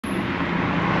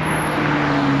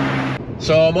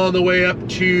So I'm on the way up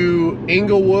to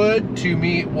Inglewood to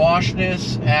meet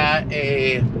Washness at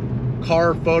a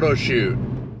car photo shoot.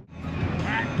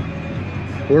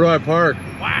 Where do I park?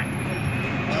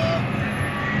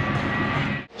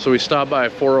 So we stopped by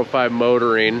 405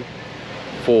 Motoring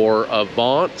for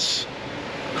Avants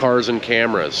cars and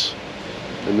cameras.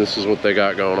 And this is what they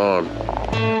got going on.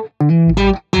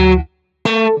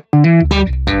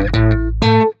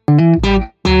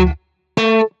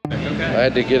 I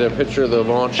had to get a picture of the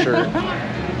Avants shirt.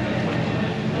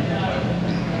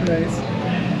 Nice.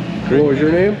 What was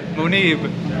your name? Munib.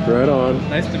 Right on.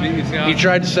 Nice to meet you, Scott. He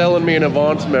tried selling me an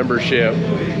Avants membership.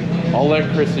 I'll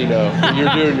let Chrissy know.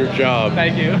 You're doing your job.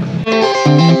 Thank you.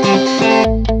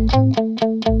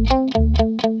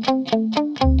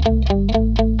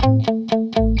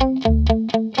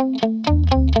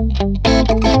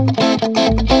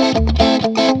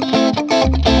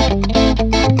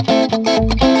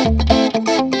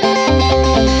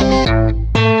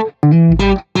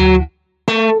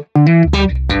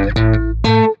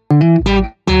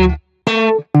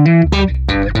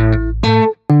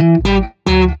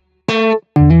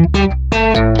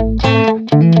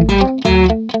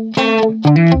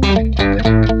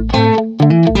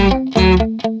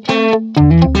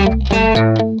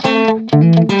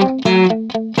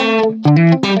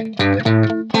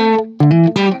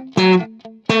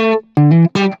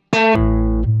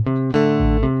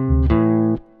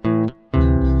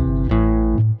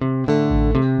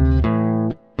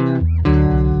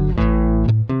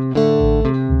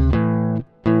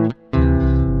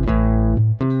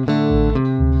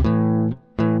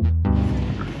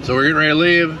 So we're getting ready to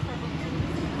leave,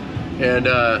 and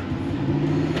the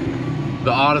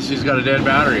Odyssey's got a dead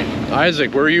battery.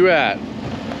 Isaac, where are you at? I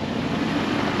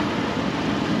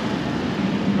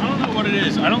don't know what it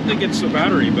is. I don't think it's a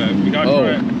battery, but we gotta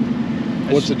try it.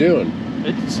 What's it doing?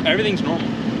 Everything's normal.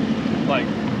 Like,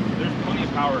 there's plenty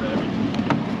of power to everything.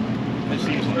 It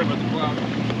seems sorry about the cloud.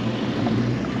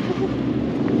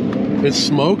 It's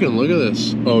smoking. Look at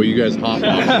this. Oh, you guys hot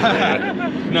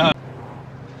boxing. No.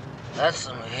 That's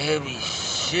some heavy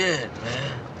shit,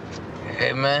 man.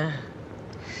 Hey, man.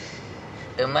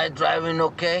 Am I driving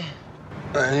okay?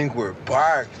 I think we're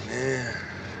parked, man.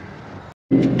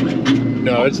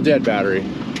 No, it's dead battery.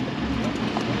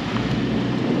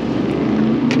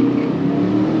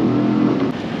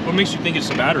 What makes you think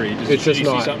it's a battery? It's just you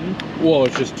see not. something? Well,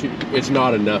 it's just too. It's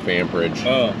not enough amperage.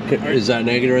 Oh. Is that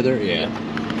negative right there? Yeah.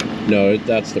 No,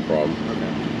 that's the problem.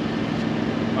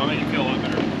 Okay. I'll make you feel a lot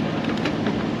better.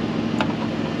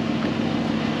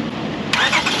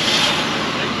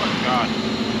 God.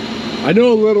 I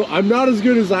know a little. I'm not as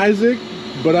good as Isaac,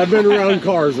 but I've been around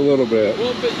cars a little bit.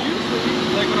 Well, but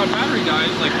usually, like when our battery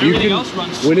dies, like everything else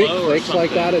runs slow. When it clicks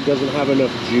like that, it doesn't have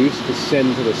enough juice to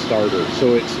send to the starter,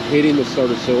 so it's hitting the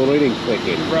starter solenoid and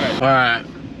clicking. Right. All right.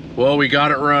 Well, we got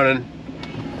it running.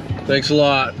 Thanks a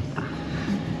lot.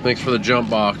 Thanks for the jump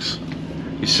box.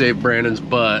 You saved Brandon's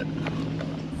butt.